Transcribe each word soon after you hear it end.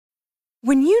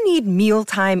When you need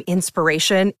mealtime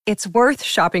inspiration, it's worth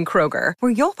shopping Kroger,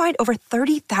 where you'll find over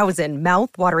 30,000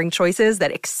 mouth-watering choices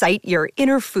that excite your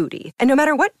inner foodie. And no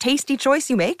matter what tasty choice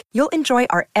you make, you'll enjoy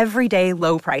our everyday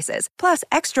low prices, plus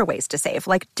extra ways to save,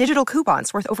 like digital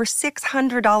coupons worth over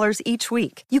 $600 each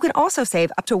week. You can also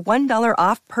save up to $1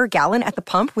 off per gallon at the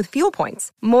pump with fuel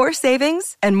points. More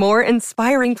savings and more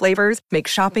inspiring flavors make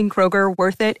shopping Kroger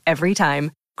worth it every time.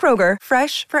 Kroger,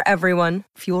 fresh for everyone.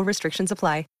 Fuel restrictions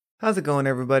apply. How's it going,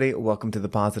 everybody? Welcome to the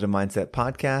Positive Mindset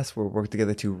Podcast, where we work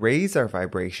together to raise our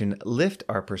vibration, lift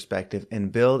our perspective,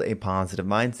 and build a positive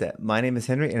mindset. My name is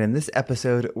Henry, and in this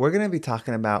episode, we're going to be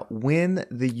talking about when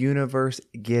the universe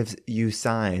gives you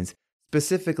signs.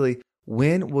 Specifically,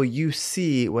 when will you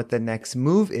see what the next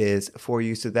move is for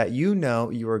you so that you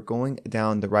know you are going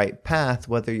down the right path,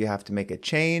 whether you have to make a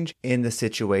change in the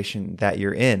situation that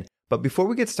you're in. But before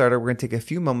we get started, we're going to take a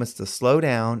few moments to slow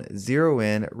down, zero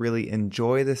in, really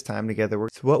enjoy this time together.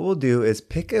 So what we'll do is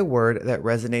pick a word that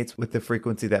resonates with the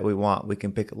frequency that we want. We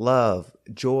can pick love,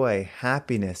 joy,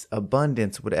 happiness,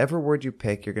 abundance, whatever word you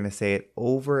pick, you're going to say it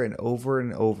over and over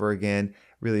and over again.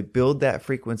 Really build that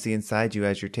frequency inside you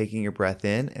as you're taking your breath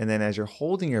in. And then as you're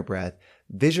holding your breath,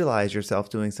 visualize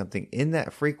yourself doing something in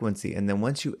that frequency. And then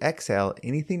once you exhale,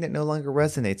 anything that no longer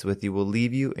resonates with you will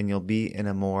leave you and you'll be in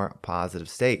a more positive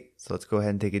state. So let's go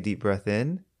ahead and take a deep breath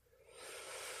in.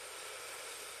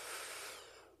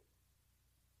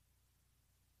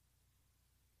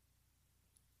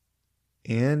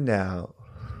 And out.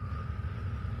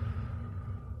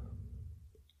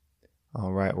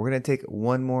 All right, we're going to take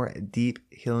one more deep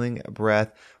healing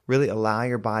breath. Really allow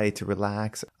your body to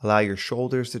relax, allow your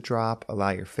shoulders to drop, allow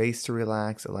your face to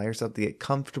relax, allow yourself to get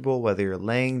comfortable, whether you're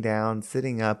laying down,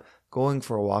 sitting up, going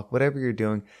for a walk, whatever you're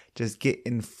doing, just get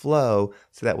in flow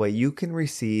so that way you can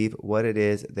receive what it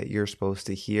is that you're supposed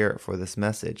to hear for this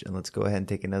message. And let's go ahead and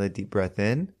take another deep breath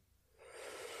in.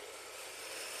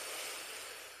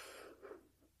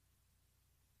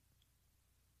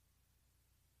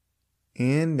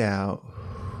 And out.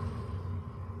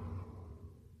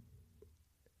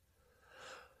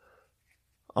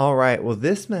 All right. Well,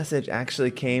 this message actually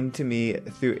came to me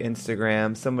through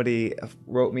Instagram. Somebody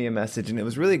wrote me a message and it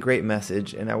was a really great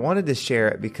message. And I wanted to share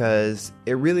it because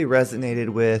it really resonated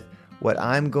with what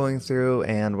I'm going through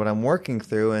and what I'm working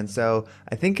through. And so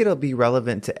I think it'll be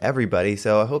relevant to everybody.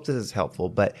 So I hope this is helpful.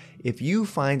 But if you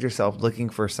find yourself looking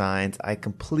for signs, I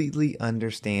completely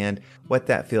understand what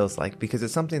that feels like because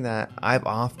it's something that I've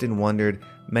often wondered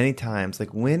many times.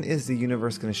 Like, when is the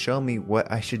universe going to show me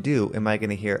what I should do? Am I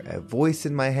going to hear a voice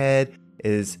in my head?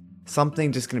 Is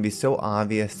something just going to be so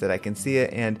obvious that I can see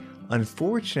it? And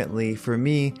unfortunately for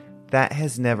me, that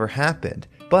has never happened.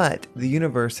 But the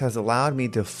universe has allowed me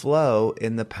to flow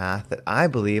in the path that I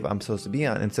believe I'm supposed to be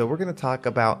on. And so we're going to talk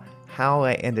about how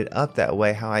I ended up that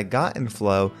way, how I got in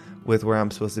flow with where I'm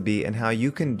supposed to be, and how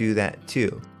you can do that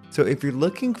too. So if you're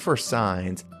looking for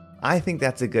signs, I think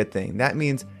that's a good thing. That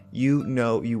means you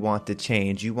know you want to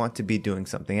change. You want to be doing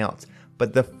something else.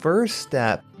 But the first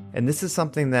step, and this is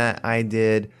something that I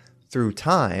did through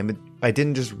time, I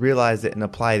didn't just realize it and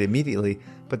apply it immediately.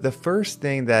 But the first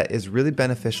thing that is really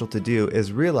beneficial to do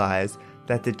is realize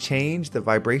that the change, the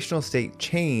vibrational state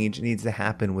change, needs to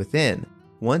happen within.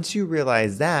 Once you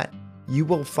realize that, you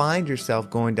will find yourself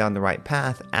going down the right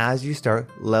path as you start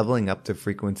leveling up the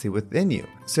frequency within you.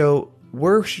 So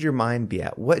where should your mind be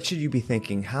at? What should you be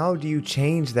thinking? How do you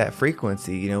change that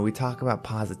frequency? You know, we talk about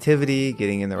positivity,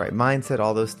 getting in the right mindset,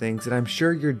 all those things, and I'm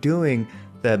sure you're doing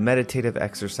the meditative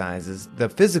exercises, the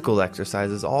physical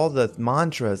exercises, all the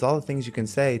mantras, all the things you can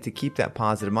say to keep that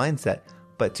positive mindset.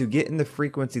 But to get in the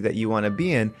frequency that you want to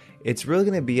be in, it's really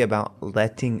going to be about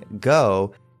letting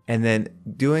go and then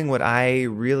doing what I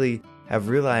really have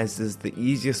realized is the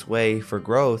easiest way for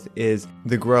growth is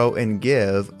the grow and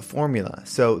give formula.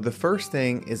 So the first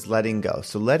thing is letting go.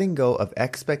 So letting go of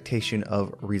expectation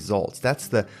of results. That's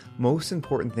the most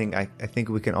important thing I think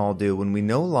we can all do when we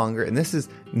no longer, and this is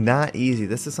not easy.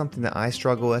 This is something that I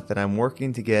struggle with that I'm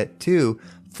working to get to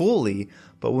fully.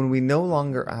 But when we no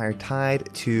longer are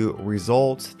tied to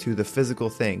results, to the physical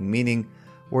thing, meaning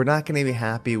we're not going to be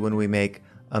happy when we make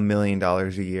 $1 million a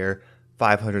year,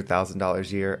 $500,000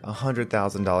 a year,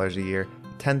 $100,000 a year,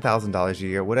 $10,000 a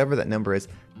year, whatever that number is,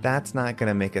 that's not going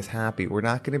to make us happy. We're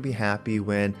not going to be happy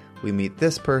when we meet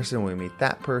this person, when we meet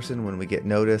that person, when we get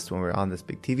noticed, when we're on this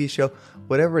big TV show,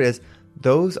 whatever it is.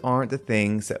 Those aren't the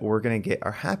things that we're going to get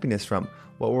our happiness from.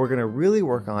 What we're going to really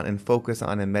work on and focus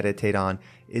on and meditate on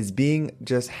is being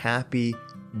just happy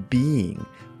being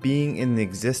in the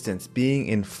existence, being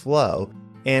in flow.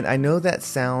 And I know that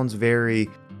sounds very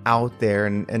out there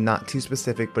and not too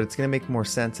specific, but it's going to make more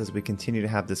sense as we continue to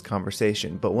have this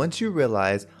conversation. But once you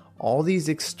realize all these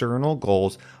external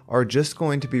goals are just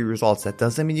going to be results, that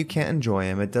doesn't mean you can't enjoy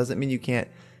them. It doesn't mean you can't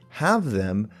have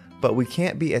them, but we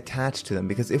can't be attached to them,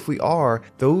 because if we are,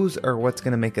 those are what's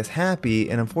going to make us happy.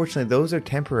 And unfortunately, those are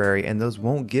temporary and those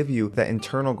won't give you that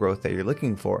internal growth that you're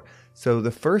looking for. So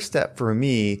the first step for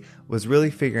me was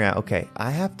really figuring out, okay, I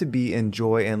have to be in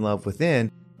joy and love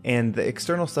within. And the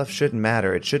external stuff shouldn't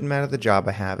matter. It shouldn't matter the job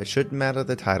I have. It shouldn't matter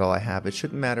the title I have. It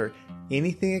shouldn't matter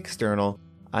anything external.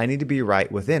 I need to be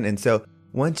right within. And so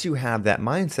once you have that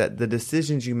mindset, the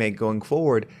decisions you make going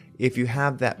forward, if you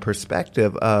have that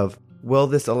perspective of, will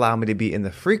this allow me to be in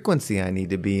the frequency I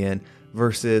need to be in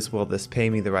versus will this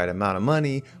pay me the right amount of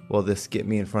money? Will this get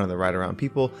me in front of the right amount of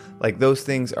people? Like, those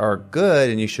things are good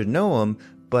and you should know them.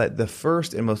 But the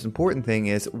first and most important thing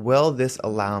is, will this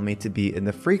allow me to be in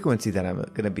the frequency that I'm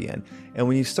going to be in? And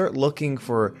when you start looking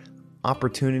for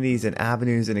opportunities and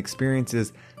avenues and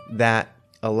experiences that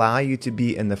allow you to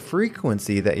be in the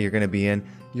frequency that you're going to be in,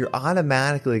 you're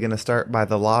automatically going to start, by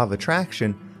the law of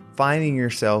attraction, finding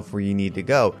yourself where you need to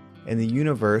go. And the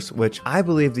universe, which I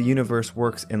believe the universe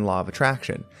works in law of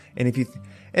attraction. And if you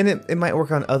it might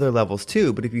work on other levels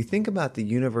too, but if you think about the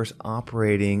universe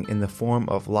operating in the form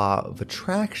of law of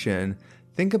attraction,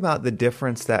 think about the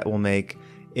difference that will make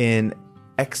in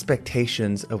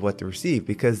expectations of what to receive,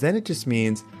 because then it just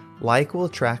means like will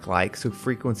attract like, so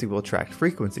frequency will attract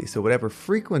frequency. So whatever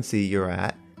frequency you're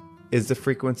at is the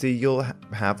frequency you'll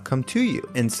have come to you.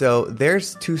 And so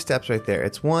there's two steps right there.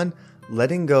 It's one,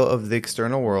 letting go of the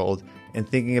external world and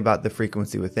thinking about the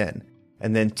frequency within.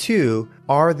 And then two,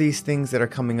 are these things that are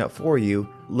coming up for you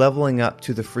leveling up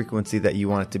to the frequency that you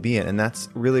want it to be in? And that's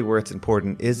really where it's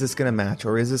important. Is this going to match,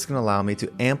 or is this going to allow me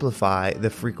to amplify the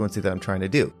frequency that I'm trying to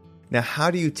do? Now, how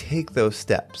do you take those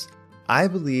steps? I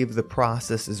believe the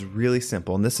process is really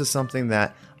simple. And this is something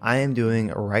that I am doing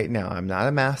right now. I'm not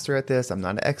a master at this. I'm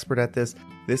not an expert at this.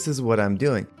 This is what I'm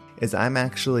doing, is I'm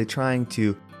actually trying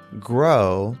to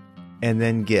grow and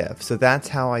then give. So that's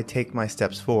how I take my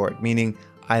steps forward, meaning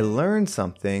I learn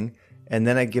something and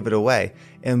then I give it away.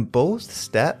 And both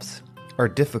steps are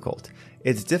difficult.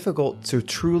 It's difficult to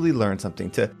truly learn something,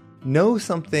 to know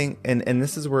something. And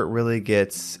this is where it really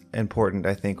gets important,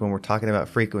 I think, when we're talking about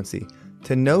frequency.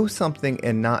 To know something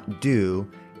and not do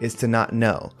is to not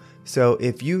know. So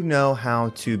if you know how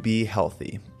to be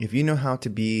healthy, if you know how to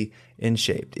be in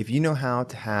shape, if you know how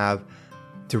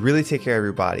to really take care of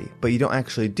your body, but you don't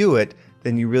actually do it,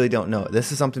 then you really don't know it.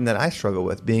 This is something that I struggle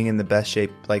with, being in the best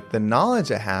shape. Like, the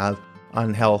knowledge I have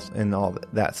on health and all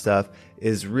that stuff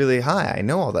is really high. I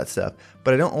know all that stuff,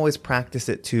 but I don't always practice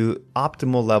it to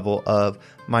optimal level of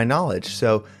my knowledge.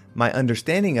 So my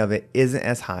understanding of it isn't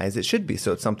as high as it should be.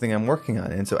 So it's something I'm working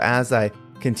on. And so as I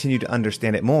continue to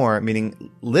understand it more,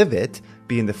 meaning live it,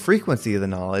 be in the frequency of the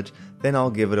knowledge, then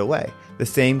I'll give it away. The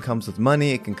same comes with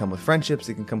money. It can come with friendships.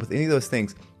 It can come with any of those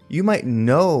things. You might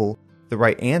know the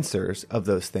right answers of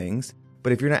those things,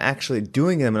 but if you're not actually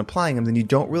doing them and applying them, then you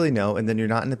don't really know, and then you're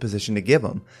not in a position to give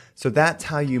them. So that's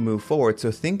how you move forward. So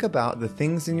think about the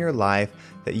things in your life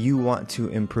that you want to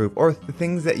improve, or the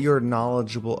things that you're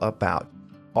knowledgeable about.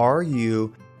 Are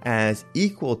you as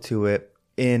equal to it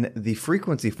in the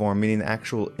frequency form, meaning the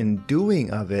actual in doing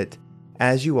of it,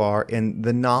 as you are in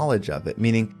the knowledge of it?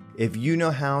 Meaning, if you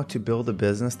know how to build a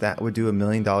business that would do $1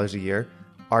 million a year,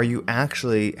 are you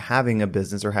actually having a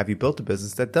business, or have you built a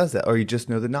business that does that? Or you just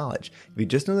know the knowledge? If you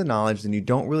just know the knowledge, then you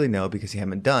don't really know, because you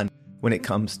haven't done when it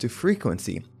comes to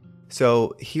frequency.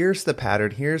 So here's the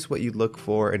pattern. Here's what you look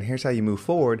for, and here's how you move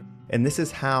forward. And this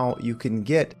is how you can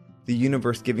get the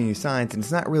universe giving you signs. And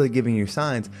it's not really giving you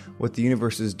signs. What the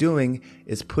universe is doing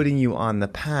is putting you on the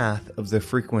path of the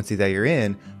frequency that you're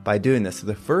in by doing this. So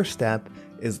the first step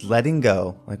is letting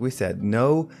go. Like we said,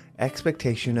 no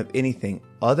expectation of anything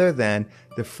other than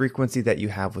the frequency that you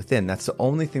have within. That's the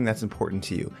only thing that's important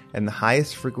to you. And the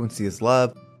highest frequency is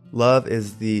love. Love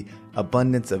is the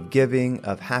abundance of giving,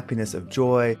 of happiness, of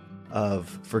joy,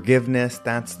 of forgiveness.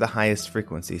 That's the highest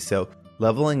frequency. So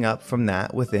leveling up from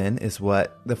that within is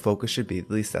what the focus should be. At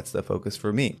least that's the focus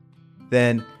for me.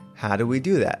 Then how do we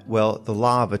do that? Well, the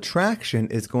law of attraction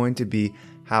is going to be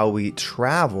how we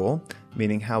travel,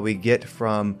 meaning how we get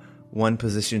from one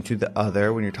position to the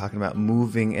other when you're talking about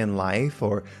moving in life,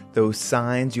 or those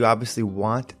signs. You obviously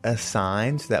want a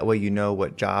sign, so that way you know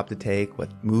what job to take,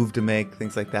 what move to make,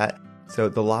 things like that. So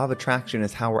the law of attraction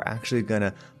is how we're actually going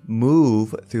to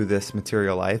move through this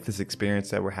material life, this experience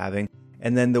that we're having.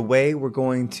 And then the way we're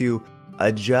going to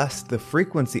adjust the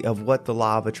frequency of what the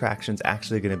law of attraction is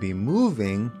actually going to be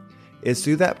moving is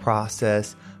through that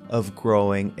process of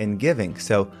growing and giving.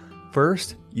 So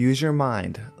First, use your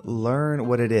mind. Learn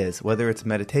what it is, whether it's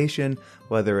meditation,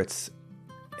 whether it's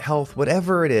health,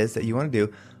 whatever it is that you want to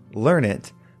do, learn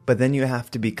it, but then you have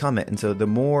to become it. And so the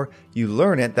more you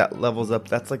learn it, that levels up.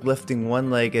 That's like lifting one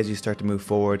leg as you start to move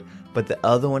forward, but the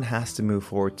other one has to move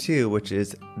forward too, which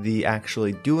is the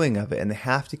actually doing of it. And they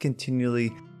have to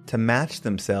continually to match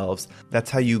themselves.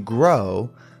 That's how you grow,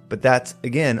 but that's,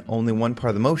 again, only one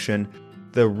part of the motion.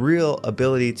 The real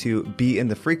ability to be in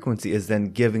the frequency is then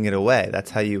giving it away.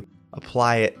 That's how you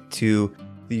apply it to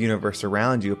the universe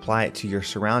around you, apply it to your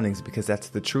surroundings, because that's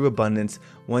the true abundance.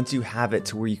 Once you have it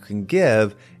to where you can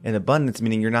give in abundance,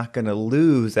 meaning you're not going to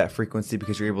lose that frequency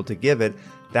because you're able to give it,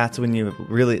 that's when you've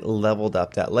really leveled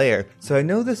up that layer. So I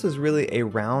know this is really a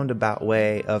roundabout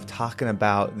way of talking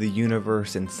about the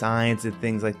universe and signs and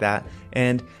things like that.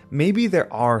 And maybe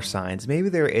there are signs. Maybe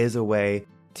there is a way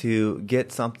to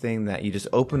get something that you just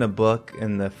open a book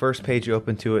and the first page you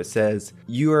open to it says,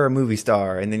 you are a movie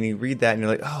star. And then you read that and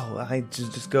you're like, oh, I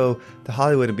just go to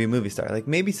Hollywood and be a movie star. Like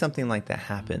maybe something like that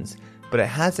happens, but it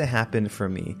hasn't happened for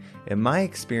me. In my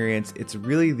experience, it's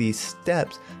really these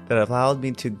steps that allowed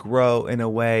me to grow in a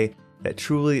way that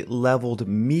truly leveled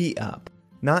me up.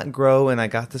 Not grow and I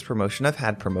got this promotion. I've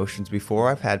had promotions before.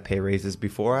 I've had pay raises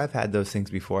before. I've had those things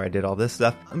before. I did all this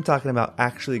stuff. I'm talking about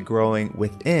actually growing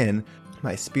within.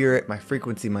 My spirit, my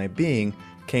frequency, my being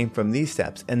came from these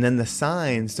steps. And then the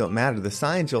signs don't matter. The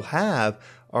signs you'll have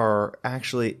are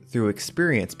actually through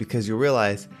experience, because you'll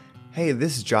realize, hey,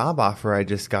 this job offer I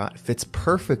just got fits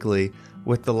perfectly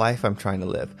with the life I'm trying to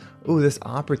live. Ooh, this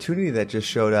opportunity that just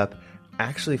showed up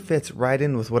actually fits right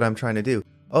in with what I'm trying to do.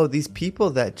 Oh, these people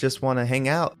that just want to hang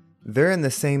out, they're in the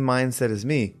same mindset as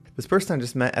me. This person I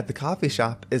just met at the coffee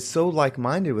shop is so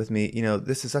like-minded with me.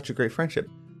 This is such a great friendship.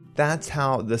 That's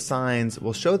how the signs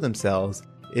will show themselves,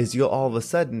 is you'll all of a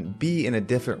sudden be in a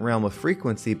different realm of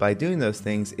frequency by doing those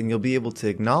things, and you'll be able to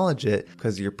acknowledge it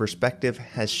because your perspective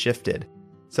has shifted.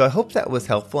 So I hope that was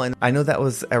helpful, and I know that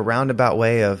was a roundabout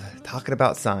way of talking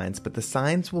about signs, but the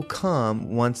signs will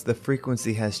come once the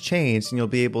frequency has changed, and you'll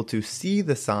be able to see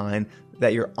the sign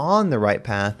that you're on the right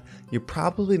path. You're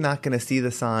probably not going to see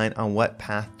the sign on what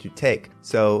path to take.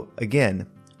 So again,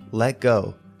 let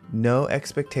go. No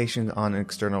expectations on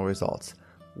external results.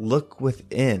 Look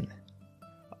within.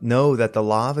 Know that the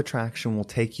law of attraction will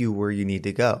take you where you need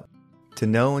to go. To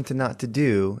know and to not to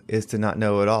do is to not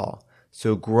know at all.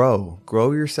 So grow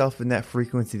yourself in that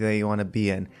frequency that you want to be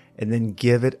in, and then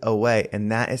give it away. And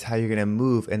that is how you're going to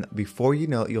move. And before you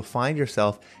know it, you'll find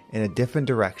yourself in a different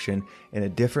direction, in a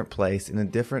different place, in a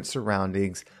different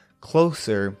surroundings,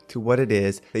 closer to what it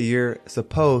is that you're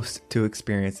supposed to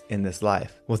experience in this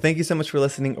life. Well, thank you so much for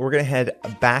listening. We're going to head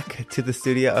back to the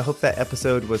studio. I hope that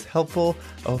episode was helpful.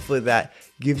 Hopefully that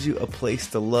gives you a place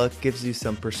to look, gives you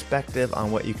some perspective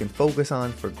on what you can focus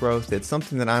on for growth. It's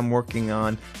something that I'm working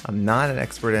on. I'm not an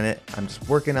expert in it. I'm just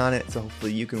working on it. So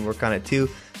hopefully you can work on it too.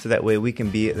 So that way we can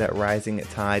be that rising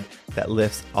tide that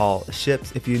lifts all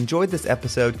ships. If you enjoyed this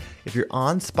episode, if you're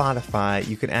on Spotify,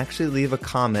 you can actually leave a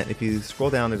comment. If you scroll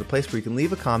down, there's a place where you can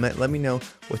leave a comment. Let me know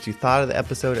what you thought of the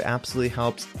episode. It absolutely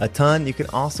helps a ton. You can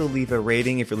also leave a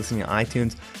rating if you're listening to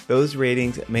iTunes. Those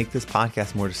ratings make this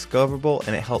podcast more discoverable,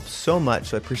 and it helps so much.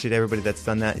 So I appreciate everybody that's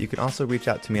done that. You can also reach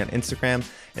out to me on Instagram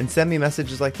and send me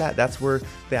messages like that. That's where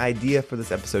the idea for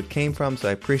this episode came from. So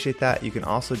I appreciate that. You can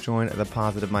also join the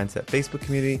Positive Mindset Facebook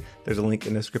community. There's a link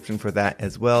in the description for that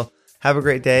as well. Have a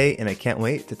great day, and I can't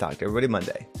wait to talk to everybody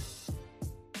Monday.